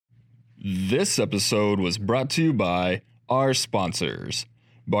This episode was brought to you by our sponsors,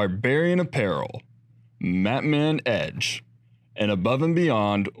 Barbarian Apparel, Matman Edge, and Above and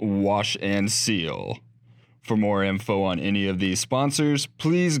Beyond Wash and Seal. For more info on any of these sponsors,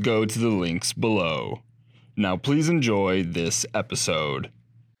 please go to the links below. Now please enjoy this episode.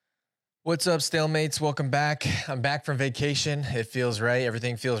 What's up, Stalemates? Welcome back. I'm back from vacation. It feels right.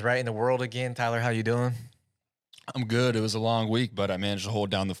 Everything feels right in the world again. Tyler, how you doing? I'm good. It was a long week, but I managed to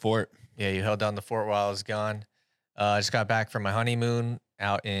hold down the fort. Yeah, you held down the fort while I was gone. I just got back from my honeymoon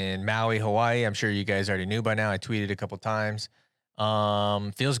out in Maui, Hawaii. I'm sure you guys already knew by now. I tweeted a couple times.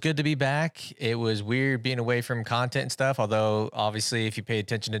 Feels good to be back. It was weird being away from content and stuff, although obviously if you pay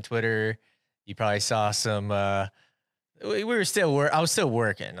attention to Twitter, you probably saw some I was still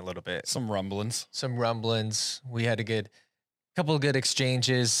working a little bit. Some rumblings. We had a couple of good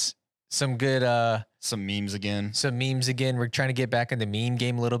exchanges, some memes again. We're trying to get back in the meme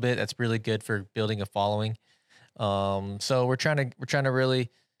game a little bit. That's really good for building a following. So we're trying to really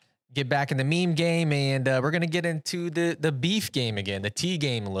get back in the meme game, and we're going to get into the beef game again, the T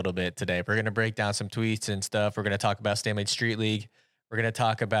game a little bit today. We're going to break down some tweets and stuff. We're going to talk about Stalemate Street League. We're going to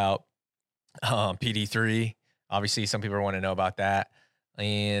talk about PD3. Obviously, some people want to know about that.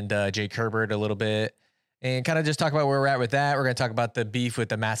 And Jake Herbert a little bit. And kind of just talk about where we're at with that. We're going to talk about the beef with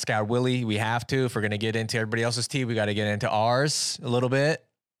the mascot Willie. We have to. If we're going to get into everybody else's tea, we got to get into ours a little bit.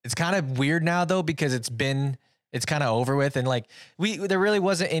 It's kind of weird now, though, because it's kind of over with. And like there really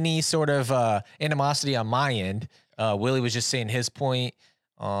wasn't any sort of animosity on my end. Willie was just saying his point.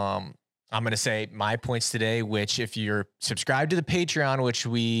 I'm going to say my points today, which if you're subscribed to the Patreon,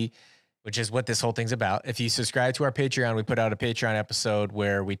 which is what this whole thing's about. If you subscribe to our Patreon, we put out a Patreon episode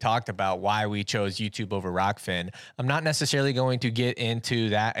where we talked about why we chose YouTube over Rockfin. I'm not necessarily going to get into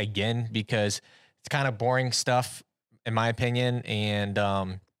that again because it's kind of boring stuff in my opinion. And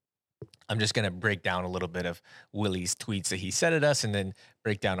I'm just going to break down a little bit of Willie's tweets that he said at us and then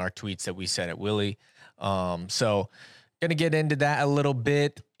break down our tweets that we said at Willie. So going to get into that a little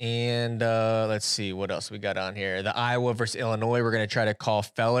bit. And let's see what else we got on here. The Iowa versus Illinois. We're going to try to call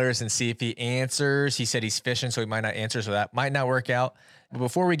Fellers and see if he answers. He said he's fishing, so he might not answer. So that might not work out. But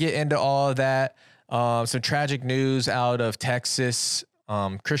before we get into all of that, some tragic news out of Texas.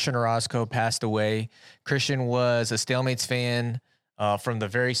 Christian Orozco passed away. Christian was a Stalemates fan from the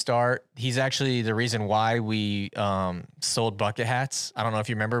very start. He's actually the reason why we sold bucket hats. I don't know if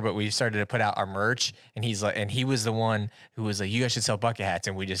you remember, but we started to put out our merch, and he was the one who was like, "You guys should sell bucket hats,"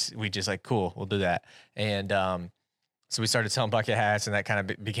 and we just like, "Cool, we'll do that." And so we started selling bucket hats, and that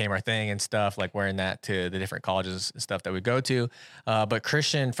kind of became our thing and stuff, like wearing that to the different colleges and stuff that we go to. But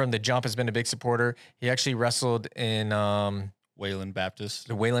Christian from the jump has been a big supporter. He actually wrestled in Wayland Baptist,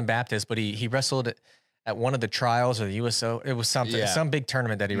 but he wrestled at one of the trials of the USO. It was some big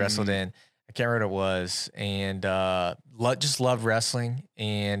tournament that he wrestled in. I can't remember what it was. And just loved wrestling.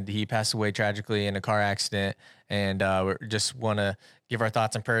 And he passed away tragically in a car accident. And we just want to give our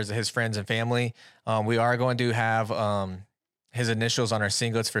thoughts and prayers to his friends and family. We are going to have his initials on our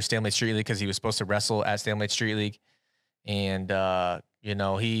singlets for Stalemate Street League because he was supposed to wrestle at Stalemate Street League. And,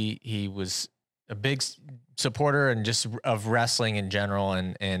 he was a big supporter and just of wrestling in general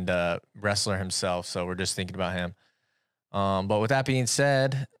and wrestler himself. So we're just thinking about him. But with that being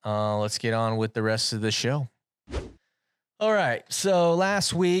said, let's get on with the rest of the show. All right. So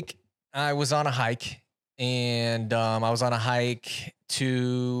last week I was on a hike and I was on a hike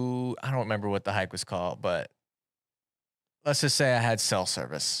to, I don't remember what the hike was called, but let's just say I had cell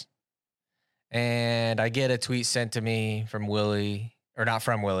service and I get a tweet sent to me from Willie. Or not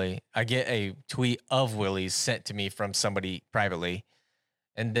from Willie. I get a tweet of Willie's sent to me from somebody privately.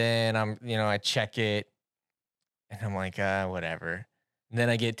 And then I check it and I'm like, whatever. And then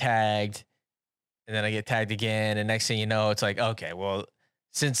I get tagged and then I get tagged again. And next thing you know, it's like, okay, well,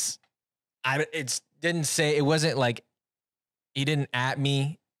 since it didn't say, it wasn't like he didn't at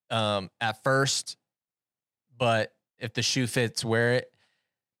me at first, but if the shoe fits, wear it.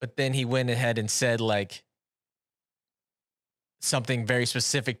 But then he went ahead and said like, something very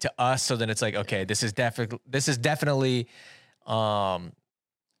specific to us. So then it's like, okay, this is definitely a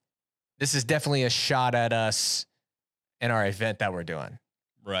shot at us in our event that we're doing.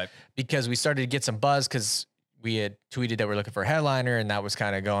 Right. Because we started to get some buzz because we had tweeted that we're looking for a headliner and that was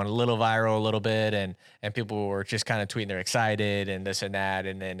kind of going a little viral a little bit. And people were just kind of tweeting they're excited and this and that.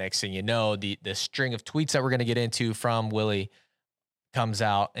 And then next thing you know, the string of tweets that we're going to get into from Willie comes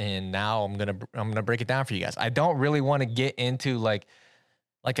out, and now I'm gonna break it down for you guys. I don't really want to get into like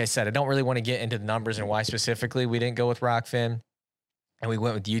I said, I don't really want to get into the numbers and why specifically we didn't go with Rockfin and we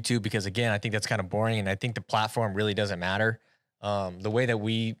went with YouTube because again, I think that's kind of boring and I think the platform really doesn't matter. The way that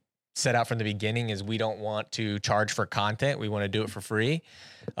we set out from the beginning is we don't want to charge for content. We want to do it for free.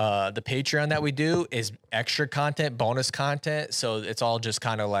 The Patreon that we do is extra content, bonus content. So it's all just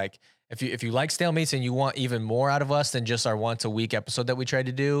kind of like, if you like Stalemates and you want even more out of us than just our once a week episode that we try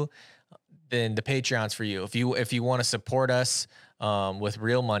to do, then the Patreon's for you. If you want to support us with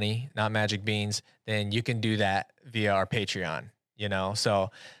real money, not magic beans, then you can do that via our Patreon, you know?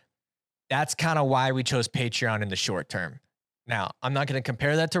 So that's kind of why we chose Patreon in the short term. Now, I'm not going to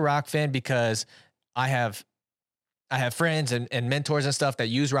compare that to Rockfin because I have friends and mentors and stuff that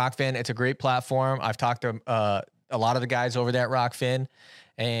use Rockfin. It's a great platform. I've talked to a lot of the guys over there at Rockfin,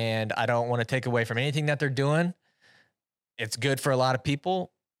 and I don't want to take away from anything that they're doing. It's good for a lot of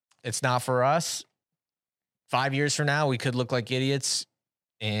people. It's not for us. 5 years from now, we could look like idiots,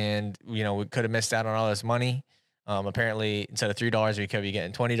 and we could have missed out on all this money. Apparently, instead of $3, we could be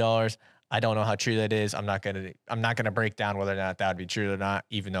getting $20. I don't know how true that is. I'm not gonna break down whether or not that would be true or not,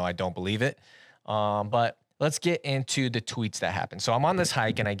 even though I don't believe it. But let's get into the tweets that happened. So I'm on this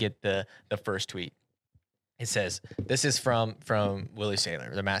hike and I get the first tweet. It says, this is from Willie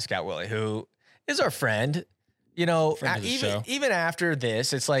Saylor, the Matt Scout Willie, who is our friend. Even after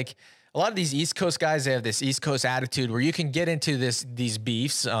this, it's like a lot of these East Coast guys, they have this East Coast attitude where you can get into these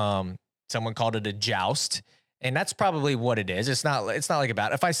beefs. Someone called it a joust. And that's probably what it is. It's not like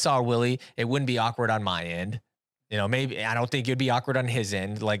about, if I saw Willie, it wouldn't be awkward on my end. Maybe I don't think it'd be awkward on his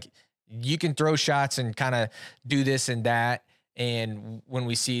end. Like, you can throw shots and kind of do this and that. And when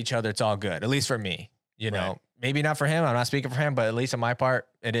we see each other, it's all good. At least for me, Right. maybe not for him. I'm not speaking for him, but at least on my part,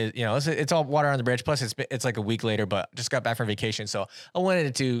 it is, it's all water on the bridge. Plus it's like a week later, but just got back from vacation. So I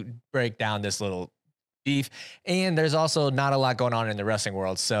wanted to break down this little beef. And there's also not a lot going on in the wrestling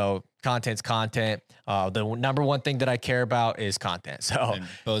world. So content's content. The number one thing that I care about is content. So And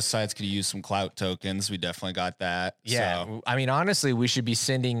both sides could use some clout tokens. We definitely got that. yeah, So, I mean, honestly, we should be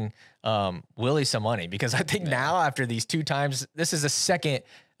sending Willie some money because I think now after these 2 times, this is the second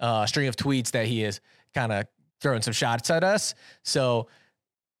string of tweets that he is kind of throwing some shots at us. So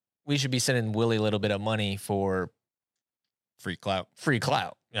we should be sending Willie a little bit of money for free clout.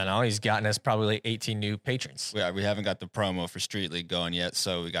 He's gotten us probably like 18 new patrons. We haven't got the promo for Street League going yet,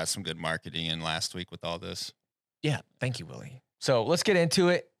 so we got some good marketing in last week with all this. Yeah, thank you, Willie. So let's get into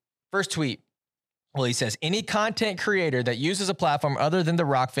it. First tweet. Willie says, any content creator that uses a platform other than the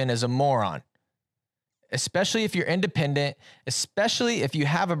Rockfin is a moron. Especially if you're independent, especially if you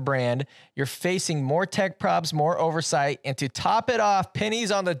have a brand, you're facing more tech probs, more oversight, and to top it off,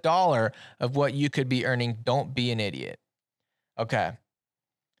 pennies on the dollar of what you could be earning. Don't be an idiot. Okay.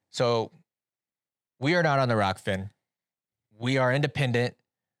 So we are not on the Rockfin. We are independent.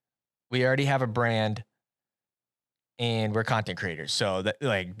 We already have a brand, and we're content creators. So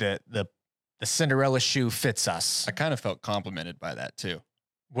the Cinderella shoe fits us. I kind of felt complimented by that too.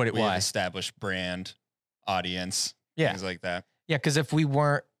 We have Why? established brand, audience, Yeah. things like that. Yeah, because if we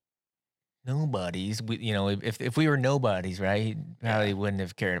weren't nobodies, if we were nobodies, right, he probably wouldn't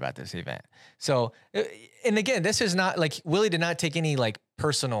have cared about this event. So, and again, this is not like Willie did not take any like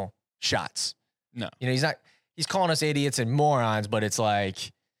personal shots. No. He's calling us idiots and morons, but it's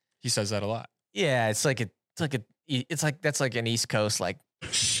like, He says that a lot. yeah, that's like an East Coast like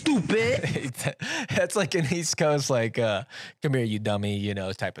stupid. That's like an East Coast like come here you dummy,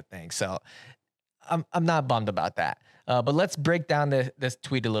 type of thing. So I'm not bummed about that. But let's break down this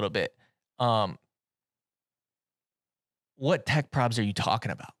tweet a little bit. What tech probs are you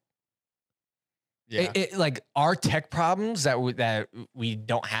talking about? Yeah. Like our tech problems that we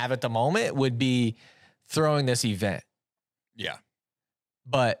don't have at the moment would be throwing this event. Yeah.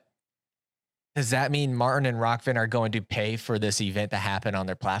 But does that mean Martin and Rockfin are going to pay for this event to happen on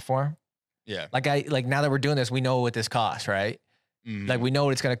their platform? Yeah. Like now that we're doing this, we know what this costs, right? Mhm. Like we know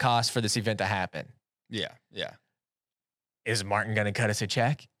what it's going to cost for this event to happen. Yeah. Yeah. Is Martin going to cut us a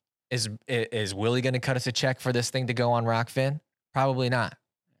check? Is Willie going to cut us a check for this thing to go on Rockfin? Probably not.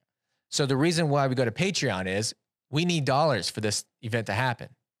 So the reason why we go to Patreon is we need dollars for this event to happen,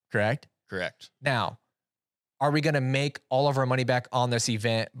 correct? Correct. Now, are we going to make all of our money back on this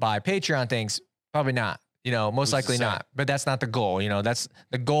event by Patreon things? Probably not. Most Who's to likely say? not. But that's not the goal. That's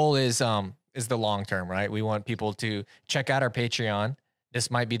the goal is the long term, right? We want people to check out our Patreon.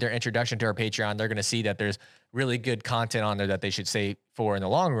 This might be their introduction to our Patreon. They're going to see that there's really good content on there that they should stay for in the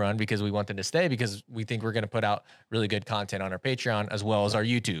long run because we want them to stay because we think we're going to put out really good content on our Patreon as well as our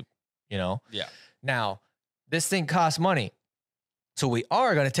YouTube, Yeah. Now, this thing costs money. So we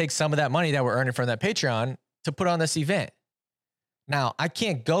are going to take some of that money that we're earning from that Patreon to put on this event. Now, I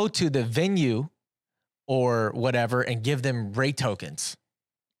can't go to the venue or whatever and give them rate tokens.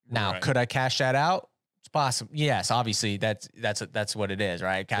 Now, Right. could I cash that out? It's possible. Yes, obviously that's what it is,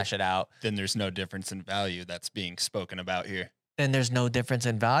 right? Cash it out. Then there's no difference in value that's being spoken about here. Then there's no difference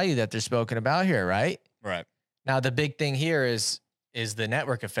in value that they're spoken about here, right? Right. Now the big thing here is the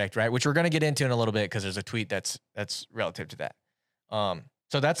network effect, right? Which we're going to get into in a little bit because there's a tweet that's relative to that.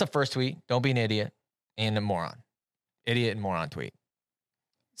 So that's the first tweet. Don't be an idiot and a moron. Idiot and moron tweet.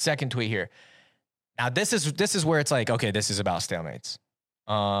 Second tweet here. Now this is where it's like, okay, this is about stalemates.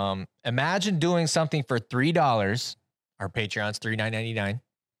 Imagine doing something for $3. Our Patreon's $3.99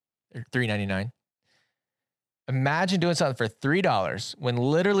 or $3.99. Imagine doing something for $3 when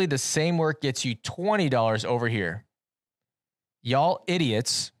literally the same work gets you $20 over here. Y'all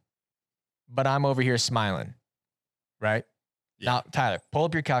idiots, but I'm over here smiling, right? Yeah. Now, Tyler, pull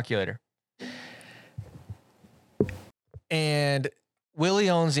up your calculator. And Willie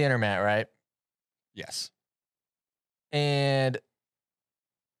owns the internet, right? Yes. And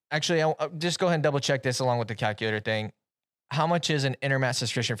actually, I'll just go ahead and double check this along with the calculator thing. How much is an internet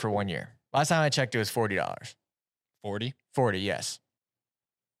subscription for 1 year? Last time I checked, it was $40. 40? 40, yes.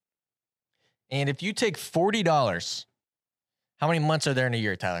 And if you take $40, how many months are there in a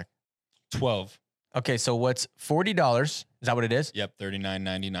year, Tyler? 12. Okay, so what's $40? Is that what it is? Yep,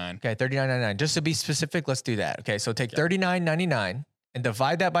 $39.99. Okay, $39.99. Just to be specific, let's do that. Okay, so take $39.99 and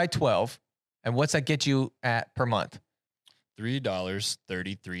divide that by 12. And what's that get you at per month?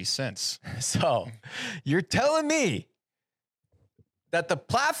 $3.33. So you're telling me that the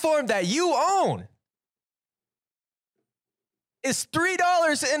platform that you own is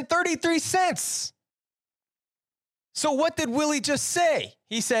 $3.33. So what did Willie just say?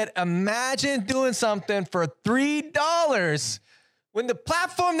 He said, imagine doing something for $3 when the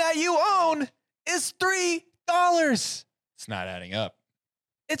platform that you own is $3. It's not adding up.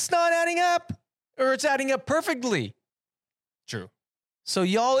 It's not adding up, or it's adding up perfectly. True. So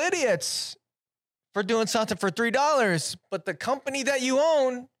y'all idiots for doing something for $3, but the company that you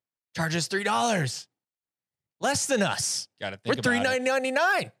own charges $3 less than us. Got to think about it. We're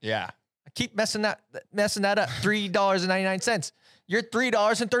 $3.99. Yeah. I keep messing that up. $3.99. You're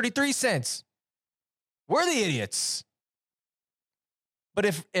 $3.33. We're the idiots. But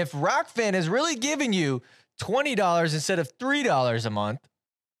if Rockfin is really giving you $20 instead of $3 a month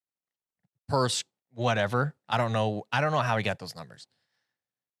per whatever, I don't know how he got those numbers.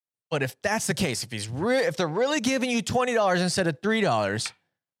 But if that's the case, if they're really giving you $20 instead of $3,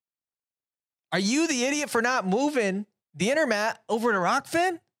 are you the idiot for not moving the internet over to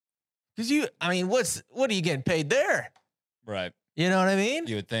Rockfin? Because what are you getting paid there? Right. You know what I mean?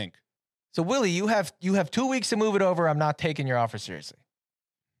 You would think. So Willie, you have 2 weeks to move it over. I'm not taking your offer seriously.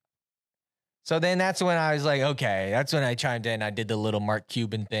 So then that's when I was like, okay, that's when I chimed in. I did the little Mark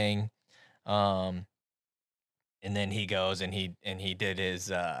Cuban thing. And then he goes and he did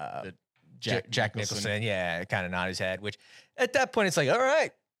his Jack Nicholson. Yeah, kind of nod his head, which at that point it's like, all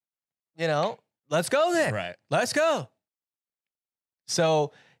right, let's go then. Right. Let's go.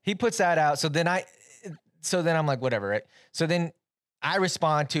 So he puts that out. So then I'm like, whatever, right? So then I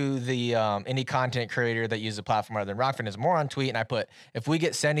respond to the any content creator that uses the platform other than Rockfin is more on tweet, and I put, if we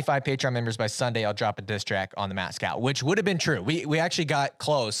get 75 Patreon members by Sunday, I'll drop a diss track on the Matt Scout, which would have been true. We actually got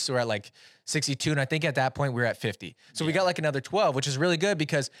close. We're at like 62, and I think at that point we were at 50. So we got like another 12, which is really good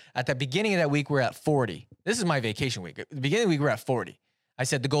because at the beginning of that week, we're at 40. This is my vacation week. At the beginning of the week, we're at 40. I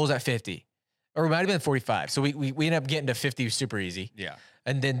said the goal's at 50. Or it might have been 45. So we ended up getting to 50 super easy. Yeah.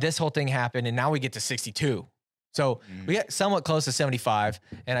 And then this whole thing happened, and now we get to 62. So we get somewhat close to 75.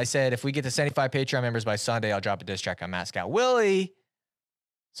 And I said, if we get to 75 Patreon members by Sunday, I'll drop a diss track on Matt Scout Willie.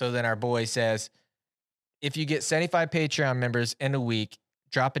 So then our boy says, if you get 75 Patreon members in a week,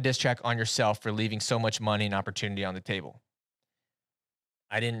 drop a diss track on yourself for leaving so much money and opportunity on the table.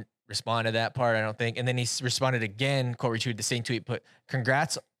 I didn't respond to that part, I don't think. And then he responded again, quote retweeted the same tweet, put,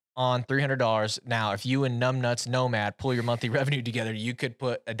 congrats on $300. Now, if you and Numbnuts Nomad pull your monthly revenue together, you could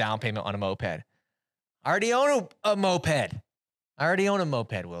put a down payment on a moped. I already own a moped. I already own a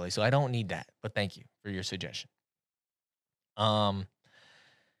moped, Willie, so I don't need that. But thank you for your suggestion. I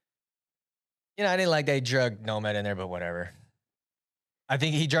didn't like that he drug Nomad in there, but whatever. I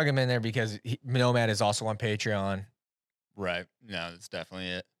think he drug him in there because Nomad is also on Patreon. Right. No, that's definitely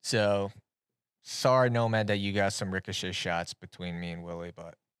it. So, sorry, Nomad, that you got some ricochet shots between me and Willie,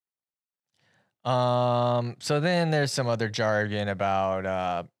 but so then there's some other jargon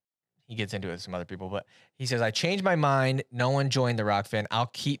about he gets into it with some other people, but he says, I changed my mind. No one joined the Rockfin. I'll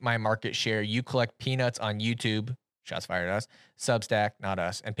keep my market share. You collect peanuts on YouTube. Shots fired at us. Substack, not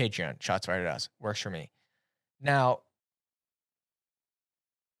us. And Patreon. Shots fired at us. Works for me. Now,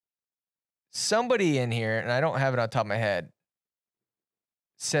 somebody in here, and I don't have it on top of my head,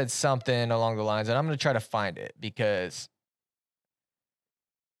 said something along the lines, and I'm going to try to find it because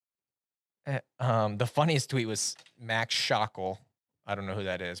the funniest tweet was Max Schockel. I don't know who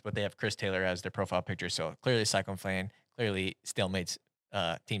that is, but they have Chris Taylor as their profile picture. So clearly Cyclone fan, clearly Stalemates,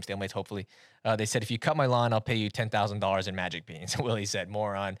 team Stalemates, hopefully. They said, if you cut my lawn, I'll pay you $10,000 in magic beans. Willie said,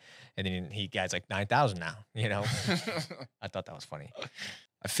 moron. And then he guy's like 9,000 now, you know? I thought that was funny.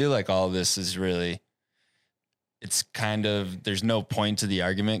 I feel like all this is really, it's kind of, there's no point to the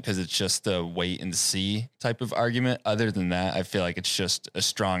argument because it's just a wait and see type of argument. Other than that, I feel like it's just a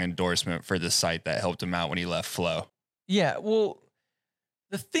strong endorsement for the site that helped him out when he left Flow. Yeah, well,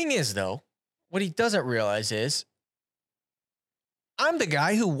 the thing is, though, what he doesn't realize is I'm the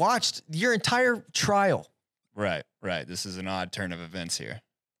guy who watched your entire trial. Right. This is an odd turn of events here.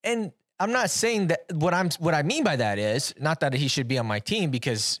 And I'm not saying that what I mean by that is not that he should be on my team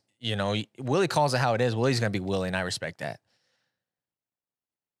because, you know, Willie calls it how it is. Willie's going to be Willie, and I respect that.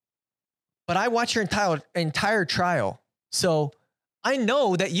 But I watched your entire trial. So I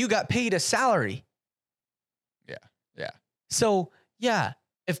know that you got paid a salary. Yeah. So, yeah,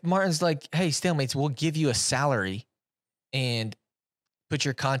 if Martin's like, hey, Stalemates, we'll give you a salary and put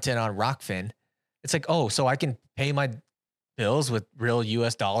your content on Rockfin, it's like, oh, so I can pay my bills with real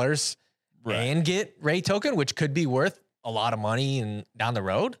US dollars and get Ray token, which could be worth a lot of money and down the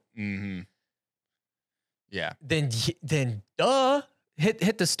road. Mm-hmm. Yeah. Then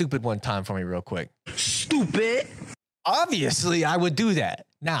hit the stupid one time for me real quick. Stupid. Obviously, I would do that.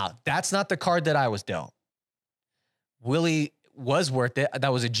 Now, that's not the card that I was dealt. Willie was worth it.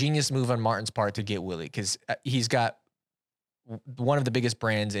 That was a genius move on Martin's part to get Willie because he's got one of the biggest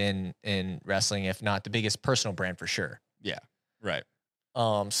brands in wrestling, if not the biggest personal brand for sure. Yeah. Right.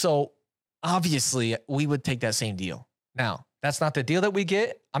 So obviously we would take that same deal. Now, that's not the deal that we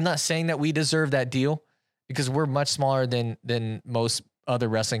get. I'm not saying that we deserve that deal because we're much smaller than most other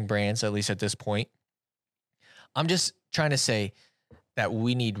wrestling brands, at least at this point. I'm just trying to say that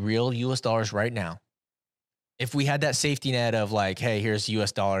we need real US dollars right now. If we had that safety net of like, hey, here's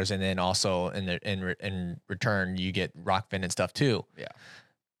US dollars, and then also in return you get Rockfin and stuff too. Yeah.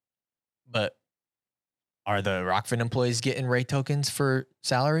 But are the Rockfin employees getting Ray tokens for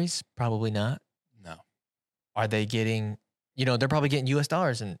salaries? Probably not. No. Are they getting, they're probably getting US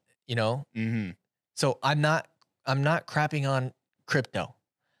dollars and, Mm-hmm. So I'm not crapping on crypto.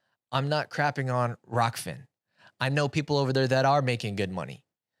 I'm not crapping on Rockfin. I know people over there that are making good money.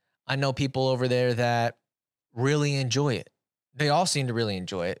 I know people over there that really enjoy it. They all seem to really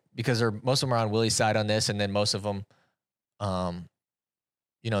enjoy it because most of them are on Willie's side on this, and then most of them,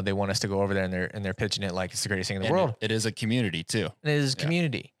 they want us to go over there and they're pitching it like it's the greatest thing in the world. It is a community too. It is a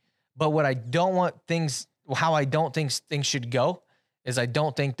community. But what I don't want how I don't think things should go is I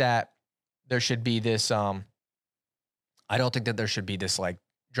don't think that there should be this. I don't think that there should be this like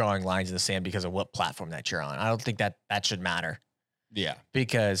drawing lines in the sand because of what platform that you're on. I don't think that should matter. Yeah,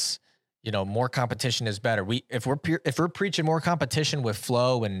 because more competition is better. If we're preaching more competition with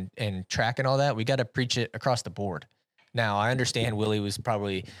flow and track and all that, we got to preach it across the board. Now I understand Willie was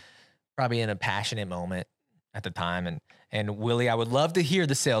probably in a passionate moment at the time, and Willie, I would love to hear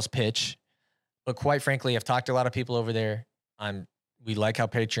the sales pitch, but quite frankly, I've talked to a lot of people over there. We like how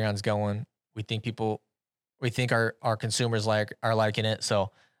Patreon's going. We think our consumers are liking it.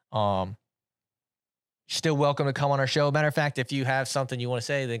 So, still welcome to come on our show. Matter of fact, if you have something you want to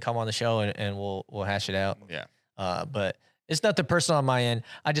say, then come on the show and we'll hash it out. Yeah. But it's nothing personal on my end.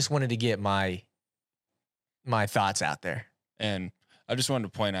 I just wanted to get my thoughts out there. And I just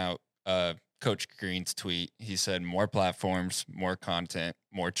wanted to point out Coach Green's tweet. He said more platforms, more content,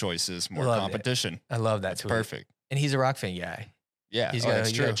 more choices, more competition. I love that tweet. Perfect. And he's a Rockfin guy. Yeah, he's got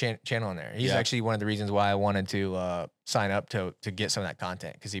a channel in there. He's actually one of the reasons why I wanted to sign up to get some of that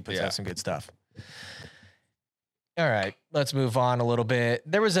content because he puts out some good stuff. All right, let's move on a little bit.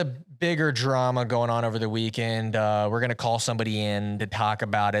 There was a bigger drama going on over the weekend. We're going to call somebody in to talk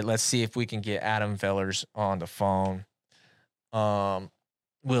about it. Let's see if we can get Adam Vellers on the phone.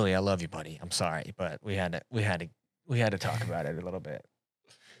 Willie, I love you, buddy. I'm sorry, but we had to talk about it a little bit.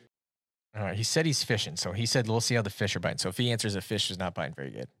 All right, he said he's fishing, so he said we'll see how the fish are biting. So if he answers a fish is not biting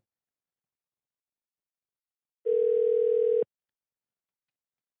very good.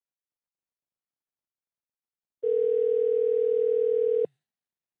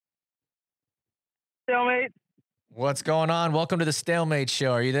 Stalemate. What's going on? Welcome to the Stalemate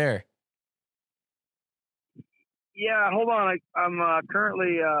Show. Are you there? Yeah, hold on. I'm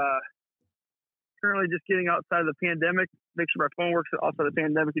currently just getting outside of the pandemic. Make sure my phone works outside of the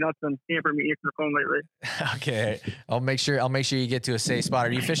pandemic. It's been hampering me for the phone lately. Okay, I'll make sure you get to a safe spot.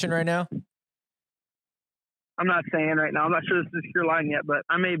 Are you fishing right now? I'm not saying right now. I'm not sure this is a secure line yet, but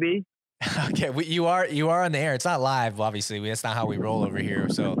I may be. Okay, you are on the air. It's not live, obviously. That's not how we roll over here.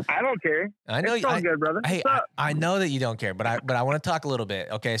 So I don't care. I know it's all good, brother. Hey, I know that you don't care, but I want to talk a little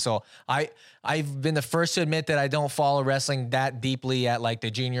bit. Okay, so I've been the first to admit that I don't follow wrestling that deeply at like the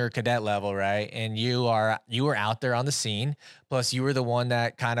junior cadet level, right? And you were out there on the scene. Plus, you were the one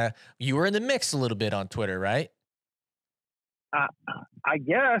that you were in the mix a little bit on Twitter, right? I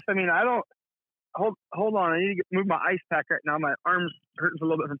guess. I mean, I don't. Hold on. I need to move my ice pack right now. My arm's hurting a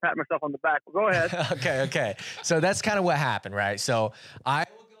little bit from patting myself on the back. Well, go ahead. Okay. So that's kind of what happened, right? So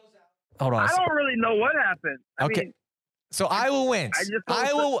hold on. I don't really know what happened. I mean, so Iowa wins.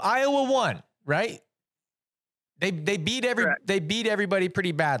 Iowa won, right? They beat everybody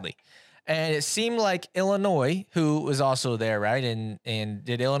pretty badly. And it seemed like Illinois, who was also there, right? And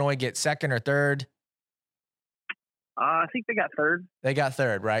did Illinois get second or third? I think they got third. They got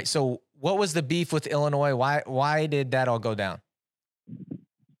third, right? So what was the beef with Illinois? Why did that all go down?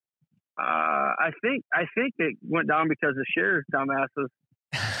 I think it went down because the Shares dumbasses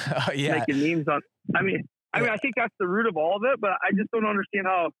making memes on. I mean, I think that's the root of all of it. But I just don't understand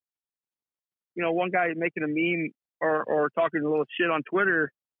how, one guy making a meme or talking a little shit on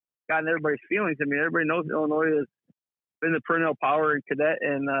Twitter got in everybody's feelings. I mean, everybody knows Illinois has been the perennial power in cadet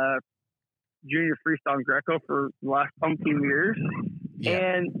and junior freestyle and Greco for the last umpteen years. Yeah.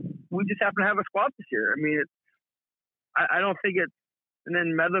 And we just happen to have a squad this year. I mean, I don't think it's, and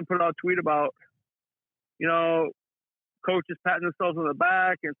then Medlin put out a tweet about, coaches patting themselves on the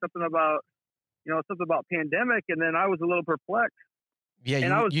back and something about pandemic. And then I was a little perplexed. Yeah.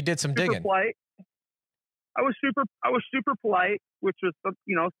 And you did some digging. Polite. I was super polite, which was,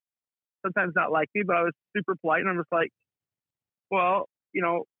 sometimes not like me, but I was super polite. And I'm just like, well,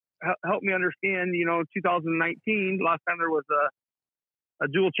 help me understand, 2019, last time there was a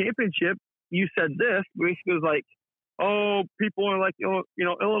dual championship, you said this. Basically, it was like, oh, people are like,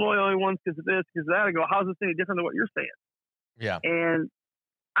 Illinois only won because of this, because of that. I go, how's this any different than what you're saying? Yeah. And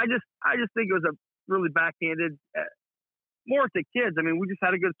I just think it was a really backhanded, more to kids. I mean, we just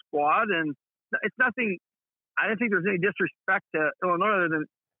had a good squad, and it's nothing. I didn't think there was any disrespect to Illinois other than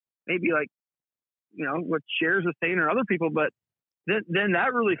maybe like, what Shares was saying or other people, but then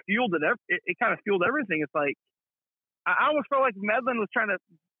that really fueled it. It kind of fueled everything. It's like, I almost felt like Medlin was trying to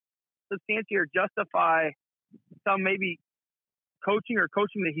substantiate or justify some maybe coaching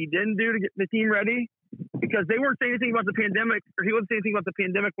that he didn't do to get the team ready, because they weren't saying anything about the pandemic, or he wasn't saying anything about the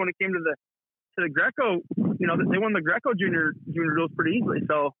pandemic when it came to the Greco. They won the Greco junior duels pretty easily.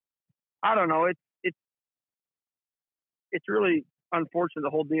 So I don't know. It's really unfortunate, the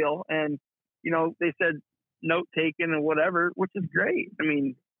whole deal. And they said note taken and whatever, which is great. I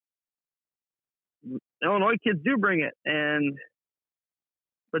mean, Illinois kids do bring it,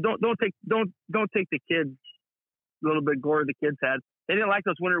 but don't take the kids a little bit glory the kids had. They didn't like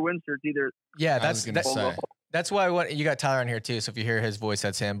those winter win shirts either. Yeah, that's why you got Tyler on here too. So if you hear his voice,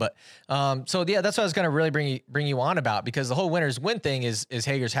 that's him. But that's what I was going to really bring you on about, because the whole winter's win thing is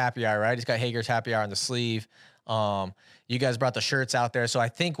Hager's Happy Hour, right? He's got Hager's Happy Hour on the sleeve. You guys brought the shirts out there, so I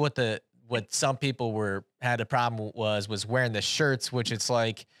think what some people had a problem was wearing the shirts, which it's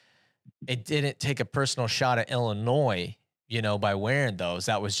like it didn't take a personal shot at Illinois, by wearing those.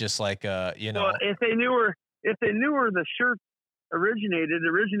 That was just like Well, if they knew where the shirt originated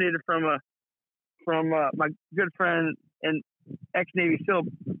from my good friend and ex-Navy SEAL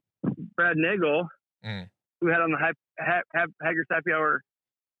Brad Nagel, who had on the Hager's Happy Hour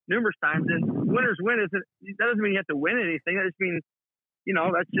numerous times. And winners win that doesn't mean you have to win anything. That just means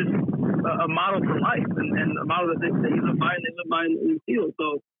that's just a model for life, and a model that they live by, and they live by in the field.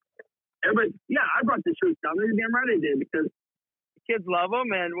 So everybody, I brought the shirts down. They're damn right I did, because the kids love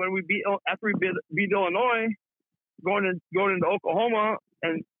them. And when after we beat Illinois, going into Oklahoma,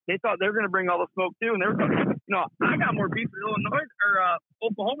 and they thought they were going to bring all the smoke too, and they were talking, I got more beef with Illinois or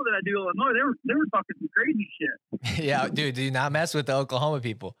Oklahoma than I do Illinois. They were talking some crazy shit. Yeah, dude, do not mess with the Oklahoma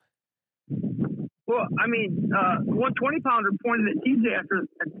people. Well, I mean, 120-pounder pointed at TJ after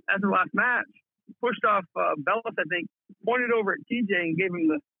the last match, pushed off Bellis, I think, pointed over at TJ and gave him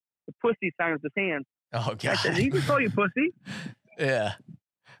the pussy sign with his hand. Oh, God. I said, he can call you pussy. Yeah.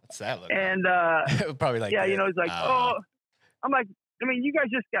 What's that look and, probably like, yeah, he's like, I'm like, I mean, you guys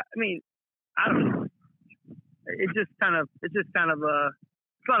just got, I don't know. It's just kind of it's not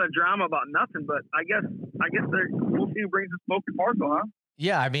a drama about nothing, but I guess we'll see who brings the smoke to Parkville, huh?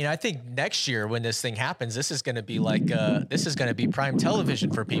 Yeah, I think next year when this thing happens, this is going to be prime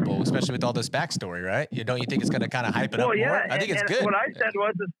television for people, especially with all this backstory, right? Don't you think it's going to kind of hype it up more? I think it's good. What I said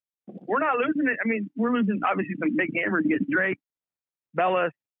was, we're not losing it. I mean, we're losing obviously some big hammers against Drake,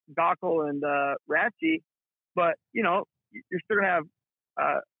 Bellis, Gockel, and Ratchie, but you're still gonna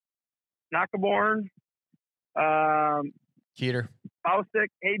have Nakaborn, Keeter, Bausick,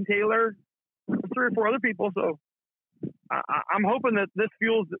 Hayden Taylor, 3 or 4 other people. So I'm hoping that this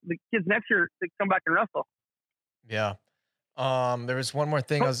fuels the kids next year to come back and wrestle. Yeah. There was one more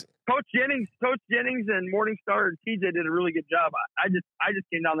thing. Coach Jennings and Morningstar and TJ did a really good job. I just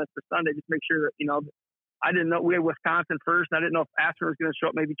came down this for Sunday, just make sure that, I didn't know we had Wisconsin first. And I didn't know if Aspen was going to show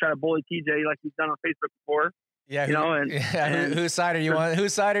up, maybe try to bully TJ like he's done on Facebook before. Yeah. Whose side are you on?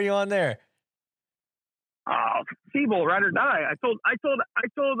 Whose side are you on there? Siebel, ride or die. I told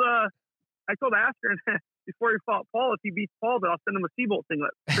Aspen before he fought Paul, if he beats Paul, then I'll send him a Siebel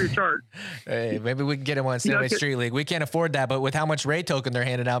singlet free of charge. Hey, maybe we can get him on Stalemate Street League. We can't afford that, but with how much Ray token they're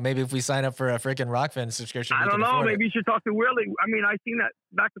handing out, maybe if we sign up for a freaking Rockfin subscription, I don't know. Maybe you should talk to Willie. I mean, I seen that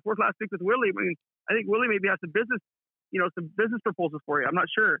back and forth last week with Willie. I mean, I think Willie maybe has some business proposals for you. I'm not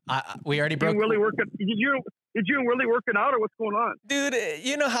sure. We already broke. Willie working? Did you and Willie working out, or what's going on? Dude,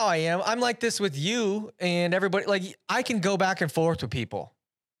 you know how I am. I'm like this with you and everybody. Like, I can go back and forth with people.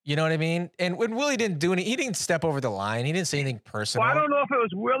 You know what I mean? And when Willie didn't do anything, he didn't step over the line. He didn't say anything personal. Well, I don't know if it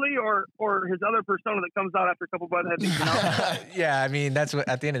was Willie or his other persona that comes out after a couple of heads. Yeah, I mean, that's what,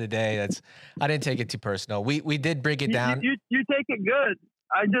 at the end of the day, I didn't take it too personal. We did break it down. You take it good.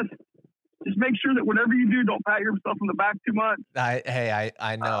 I just make sure that whatever you do, don't pat yourself on the back too much.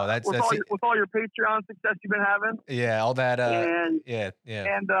 I know that's with all your Patreon success you've been having. Yeah, all that. And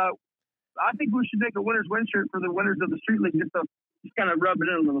I think we should make a winner's win shirt for the winners of the Street League just kind of rub it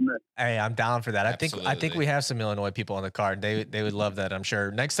in a little bit. Hey, I'm down for that. Absolutely. I think we have some Illinois people on the card. They would love that, I'm sure.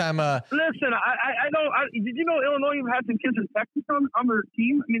 Next time. Listen, I know. Did you know Illinois even had some kids from Texas on their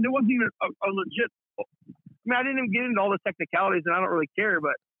team? I mean, there wasn't even a legit. I mean, I didn't even get into all the technicalities, and I don't really care.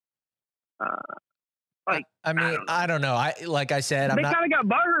 But I don't know. Like I said, they kind of got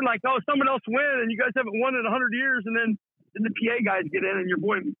buttered, like, oh, someone else win, and you guys haven't won in 100 years, and then the PA guys get in, and your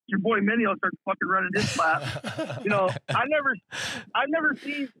boy Minnie will start fucking running his lap. I never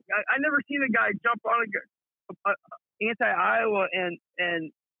seen a guy jump on a anti-Iowa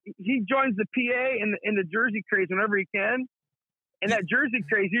and he joins the PA in the jersey craze whenever he can, and that jersey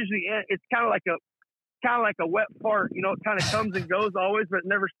craze usually it's kind of like a wet fart. It kind of comes and goes always, but it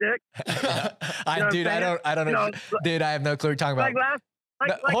never sticks. I don't know. Dude, I have no clue what you're talking about.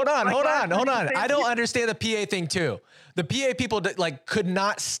 Hold on. I don't understand the PA thing too. The PA people could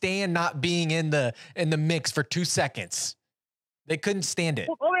not stand not being in the mix for 2 seconds. They couldn't stand it.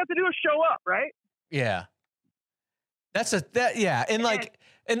 Well, all they have to do is show up, right? Yeah. Yeah.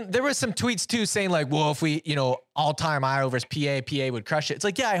 And there was some tweets too saying well, if we, all time Iowa versus PA would crush it. It's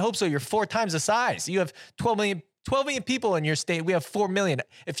like, yeah, I hope so. You're 4 times the size. You have 12 million people in your state. We have 4 million.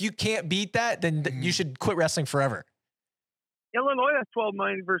 If you can't beat that, then you should quit wrestling forever. Illinois has 12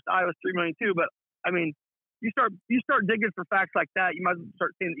 million versus Iowa's 3 million too. But I mean, you start digging for facts like that, you might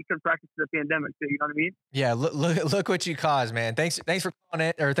start saying that you couldn't practice the pandemic too. You know what I mean? Yeah. Look what you caused, man. Thanks for calling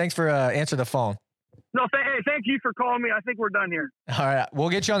it, or thanks for answering the phone. No, thank you for calling me. I think we're done here. All right, we'll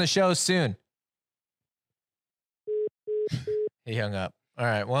get you on the show soon. He hung up. All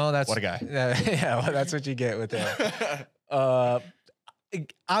right. Well, that's what a guy. Yeah, well, that's what you get with that.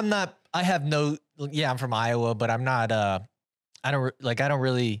 I'm from Iowa, but I'm not. I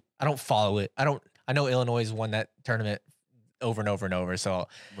don't follow it. I know Illinois won that tournament over and over and over. So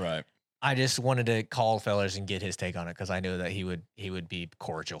right. I just wanted to call Fellers and get his take on it because I knew that he would be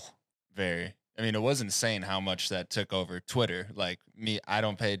cordial. Very. I mean, it was insane how much that took over Twitter. Like me, I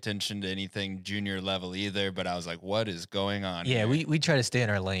don't pay attention to anything junior level either, but I was like, what is going on? Yeah, here? we try to stay in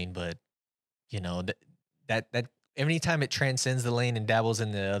our lane, but that anytime it transcends the lane and dabbles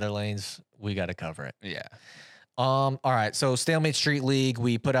in the other lanes, we got to cover it. Yeah. All right. So Stalemate Street League,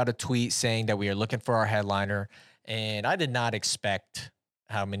 we put out a tweet saying that we are looking for our headliner, and I did not expect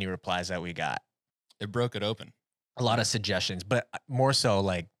how many replies that we got. It broke it open. A lot of suggestions, but more so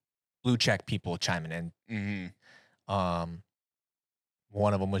blue check people chiming in. Mm-hmm.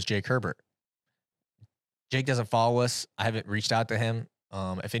 One of them was Jake Herbert. Jake doesn't follow us. I haven't reached out to him.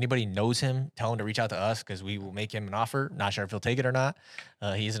 If anybody knows him, tell him to reach out to us because we will make him an offer. Not sure if he'll take it or not.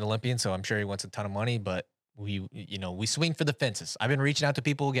 He's an Olympian, so I'm sure he wants a ton of money, but we swing for the fences. I've been reaching out to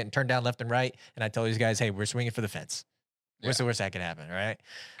people, getting turned down left and right, and I tell these guys, hey, we're swinging for the fence. What's the worst that can happen, right?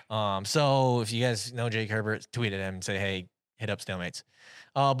 So if you guys know Jake Herbert, tweet at him and say, hey, hit up Stalemates.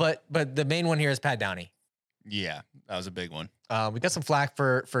 But the main one here is Pat Downey. Yeah, that was a big one. We got some flack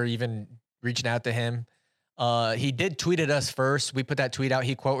for even reaching out to him. He did tweet at us first. We put that tweet out.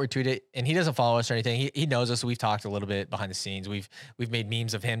 He quote retweeted, and he doesn't follow us or anything. He knows us. So we've talked a little bit behind the scenes. We've made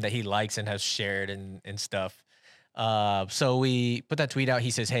memes of him that he likes and has shared and stuff. So we put that tweet out.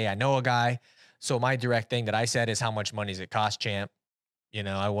 He says, hey, I know a guy. So my direct thing that I said is, how much money does it cost, champ? You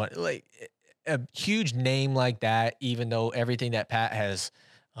know, I want like a huge name like that, even though everything that Pat has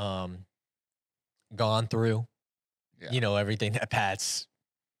gone through, you know, everything that Pat's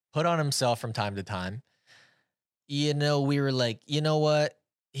put on himself from time to time. You know, we were like, you know what?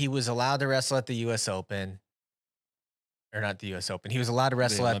 He was allowed to wrestle at the U.S. Open. Or not the U.S. Open. He was allowed to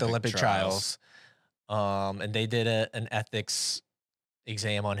wrestle at the Olympic trials. And they did an ethics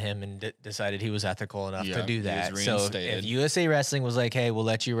exam on him and decided he was ethical enough to do that. So if USA Wrestling was like, hey, we'll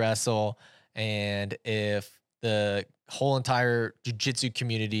let you wrestle, and if the whole entire jiu-jitsu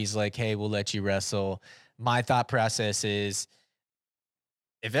community is like, hey, we'll let you wrestle, my thought process is,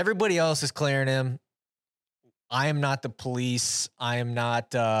 if everybody else is clearing him, I am not the police. I am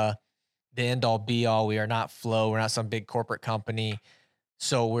not the end all be all. We are not Flow. We're not some big corporate company.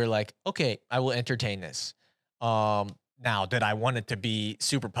 So we're like, okay, I will entertain this. Now, did I want it to be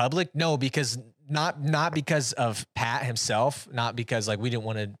super public? No, because not because of Pat himself, not because like we didn't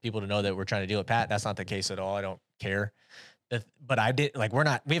want people to know that we're trying to deal with Pat. That's not the case at all. I don't care. But I did, like,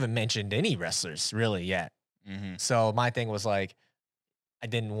 we haven't mentioned any wrestlers really yet. Mm-hmm. So my thing was like,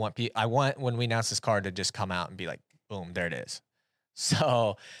 I want when we announced this card to just come out and be like, boom, there it is.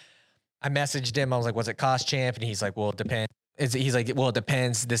 So I messaged him. I was like, what's it cost, champ? And he's like, well, it depends. He's like, well, it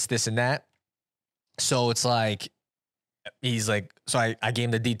depends, this, and that. So it's like, he's like, so I gave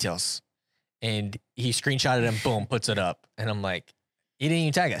him the details and he screenshotted and boom, puts it up. And I'm like, he didn't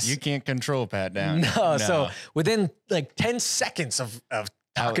even tag us. You can't control Pat down. No. So within like 10 seconds of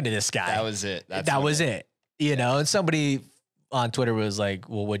talking to this guy, that was it. That was it. You know, and somebody on Twitter was like,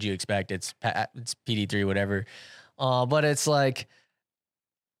 well, what'd you expect? It's PD3, whatever. But it's like,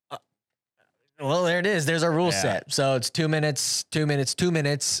 well, there it is. There's our rule set. So it's 2 minutes, 2 minutes, 2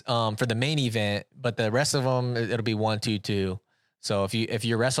 minutes for the main event, but the rest of them, it'll be 1, 2, 2. So if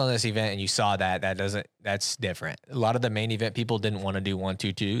you're wrestling this event and you saw that's different. A lot of the main event people didn't want to do 1,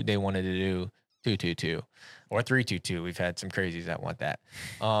 2, 2. They wanted to do 2, 2, 2 or 3, 2, 2. We've had some crazies that want that.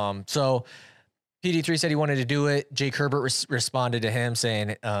 So PD3 said he wanted to do it. Jake Herbert responded to him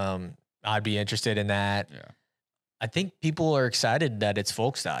saying, I'd be interested in that. Yeah. I think people are excited that it's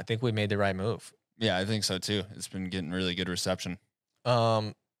folk style. I think we made the right move. Yeah, I think so too. It's been getting really good reception.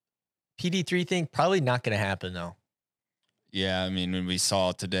 PD3 thing, probably not going to happen though. Yeah, I mean, when we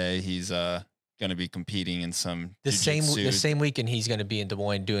saw today, he's going to be competing in some the same weekend he's going to be in Des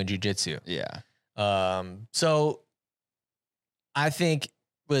Moines doing jiu-jitsu. Yeah. So I think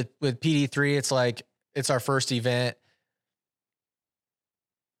with PD3, it's like, it's our first event.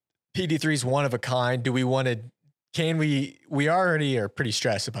 PD3 is one of a kind. Do we want to? We already are pretty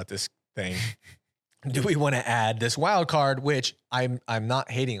stressed about this thing. Do we want to add this wild card, which I'm not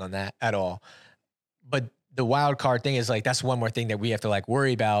hating on that at all. But the wild card thing is like, that's one more thing that we have to like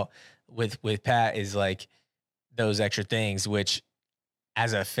worry about with Pat is like those extra things, which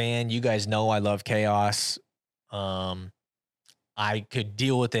as a fan, you guys know, I love chaos. I could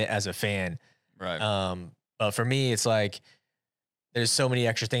deal with it as a fan. Right. But for me, it's like, there's so many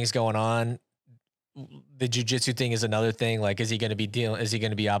extra things going on. The jiu-jitsu thing is another thing. Like, is he going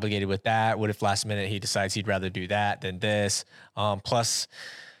to be obligated with that? What if last minute he decides he'd rather do that than this? Plus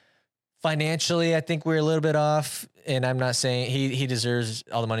financially, I think we're a little bit off, and I'm not saying he deserves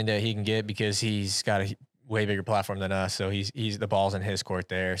all the money that he can get because he's got a way bigger platform than us. So he's the ball's in his court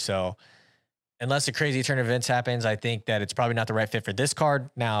there. So unless a crazy turn of events happens, I think that it's probably not the right fit for this card.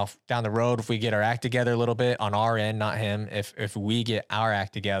 Now, down the road, if we get our act together a little bit on our end, not him, if we get our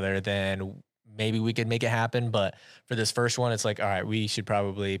act together, then maybe we could make it happen. But for this first one, it's like, all right, we should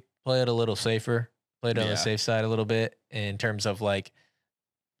probably play it a little safer, play it on the safe side a little bit in terms of like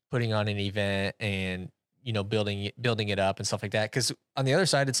putting on an event and, you know, building it up and stuff like that. Because on the other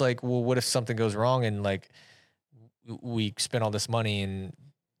side, it's like, well, what if something goes wrong and like we spend all this money and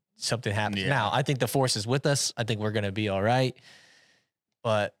something happens? Now, I think the force is with us. I think we're going to be all right.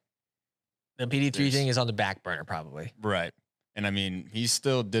 But the PD3 thing is on the back burner probably. Right. And I mean, he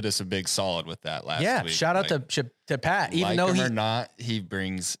still did us a big solid with that last week. Yeah, shout out to Pat. Even though or not, he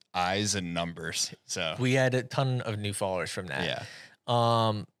brings eyes and numbers. So we had a ton of new followers from that.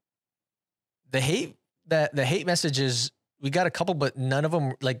 Yeah. The hate messages, we got a couple, but none of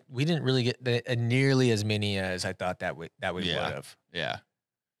them, like, we didn't really get nearly as many as I thought that we would have. Yeah.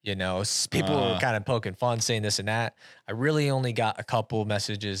 You know, people were kind of poking fun, saying this and that. I really only got a couple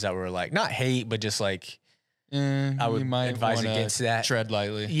messages that were like, not hate, but just like, I would advise against that. Tread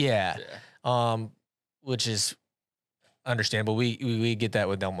lightly. Yeah. Which is understandable. We get that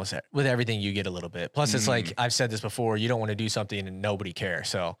with everything. You get a little bit. Plus, it's like, I've said this before, you don't want to do something and nobody cares.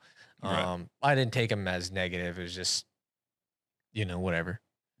 So I didn't take them as negative. It was just, you know, whatever.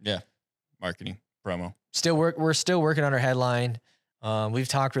 Yeah. marketing promo. We're still working on our headline. We've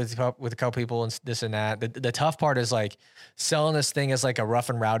talked with a couple people and this and that. The tough part is like selling this thing as like a Rough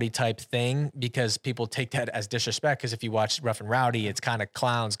and Rowdy type thing, because people take that as disrespect. Because if you watch Rough and Rowdy, it's kind of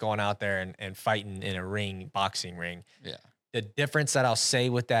clowns going out there and fighting in a ring, boxing ring. Yeah. The difference that I'll say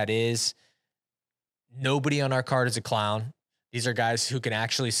with that is nobody on our card is a clown. These are guys who can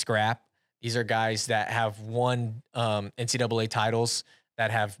actually scrap. These are guys that have won NCAA titles,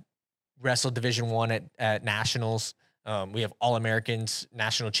 that have wrestled Division I at nationals. We have All-Americans,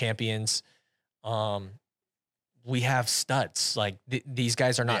 national champions. We have studs. Like these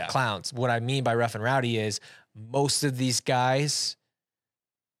guys are not clowns. What I mean by Rough and Rowdy is most of these guys,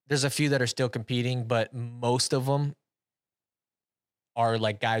 there's a few that are still competing, but most of them are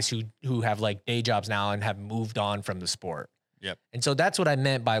like guys who have like day jobs now and have moved on from the sport. Yep. And so that's what I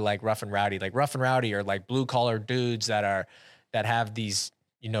meant by like Rough and Rowdy. Like Rough and Rowdy are like blue collar dudes that have these,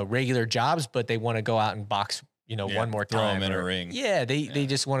 regular jobs, but they want to go out and box, one more time. Throw them in a ring. Yeah. They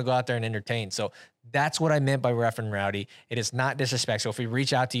just want to go out there and entertain. So that's what I meant by Rough and Rowdy. It is not disrespect. So if we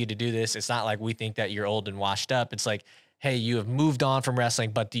reach out to you to do this, it's not like we think that you're old and washed up. It's like, hey, you have moved on from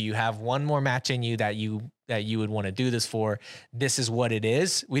wrestling, but do you have one more match in you that you would want to do this for? This is what it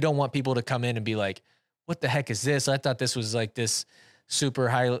is. We don't want people to come in and be like, what the heck is this? I thought this was like this super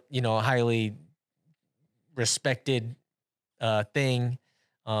highly respected thing.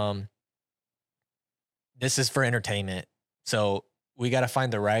 This is for entertainment. So we got to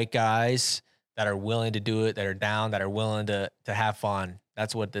find the right guys that are willing to do it, that are down, that are willing to have fun.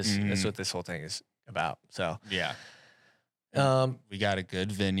 That's what this whole thing is about. So yeah. We got a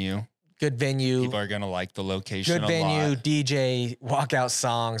good venue. Good venue. People are going to like the location. Good venue, DJ, walkout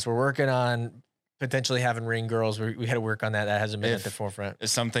songs. We're working on potentially having ring girls. We had to work on that. That hasn't been at the forefront. If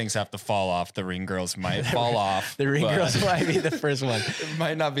some things have to fall off, the ring girls might fall off. The ring girls might be the first one. It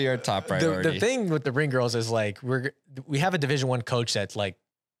might not be our top priority. The thing with the ring girls is like, we have a Division I coach that's like,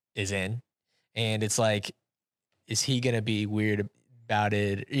 is in, and it's like, is he going to be weird about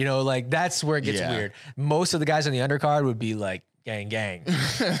it? Like that's where it gets weird. Most of the guys on the undercard would be like, gang,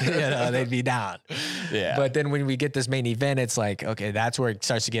 they'd be down. Yeah. But then when we get this main event, it's like, okay, that's where it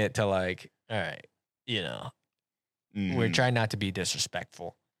starts to get to like, all right, we're trying not to be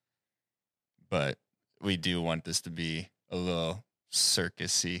disrespectful. But we do want this to be a little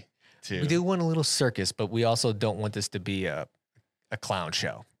circusy too. We do want a little circus, but we also don't want this to be a clown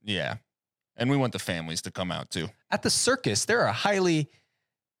show. Yeah. And we want the families to come out too. At the circus, there are highly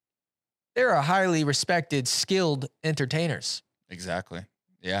respected, skilled entertainers. Exactly.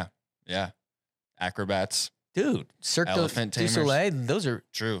 Yeah. Yeah. Acrobats. Dude, Cirque du Soleil, those are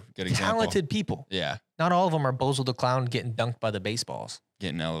true. Good example. Talented people. Yeah. Not all of them are Bozo the Clown getting dunked by the baseballs.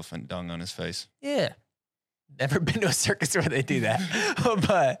 Getting elephant dung on his face. Yeah. Never been to a circus where they do that.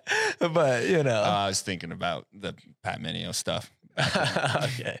 but I was thinking about the Pat Mineo stuff.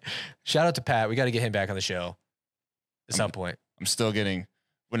 Okay. Shout out to Pat. We got to get him back on the show at some point. I'm still getting...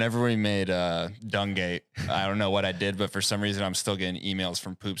 Whenever we made Dungate, I don't know what I did, but for some reason I'm still getting emails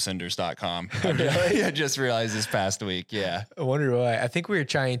from poopcinders.com. I just realized this past week. Yeah. I wonder why. I think we were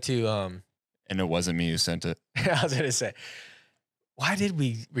trying to... And it wasn't me who sent it. I was going to say, why did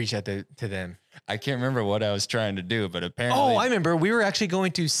we reach out to them? I can't remember what I was trying to do, but apparently... Oh, I remember. We were actually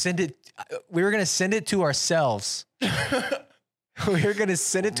going to send it... We were going to send it to ourselves. We were going to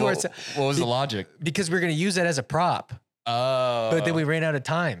send it to ourselves. What was the logic? Because we were going to use it as a prop. Oh. But then we ran out of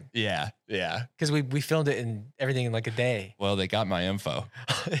time. Yeah. Yeah. Because we filmed it and everything in like a day. Well, they got my info.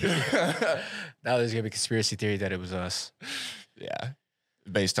 Now there's going to be a conspiracy theory that it was us. Yeah.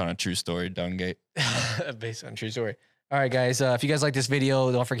 Based on a true story, Dungate. Based on a true story. All right, guys. If you guys like this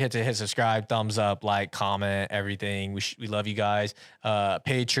video, don't forget to hit subscribe, thumbs up, like, comment, everything. We love you guys.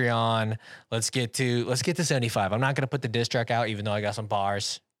 Patreon. Let's get to 75. I'm not going to put the diss track out, even though I got some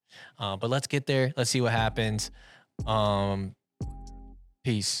bars. But let's get there. Let's see what happens.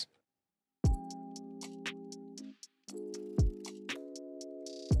 Peace.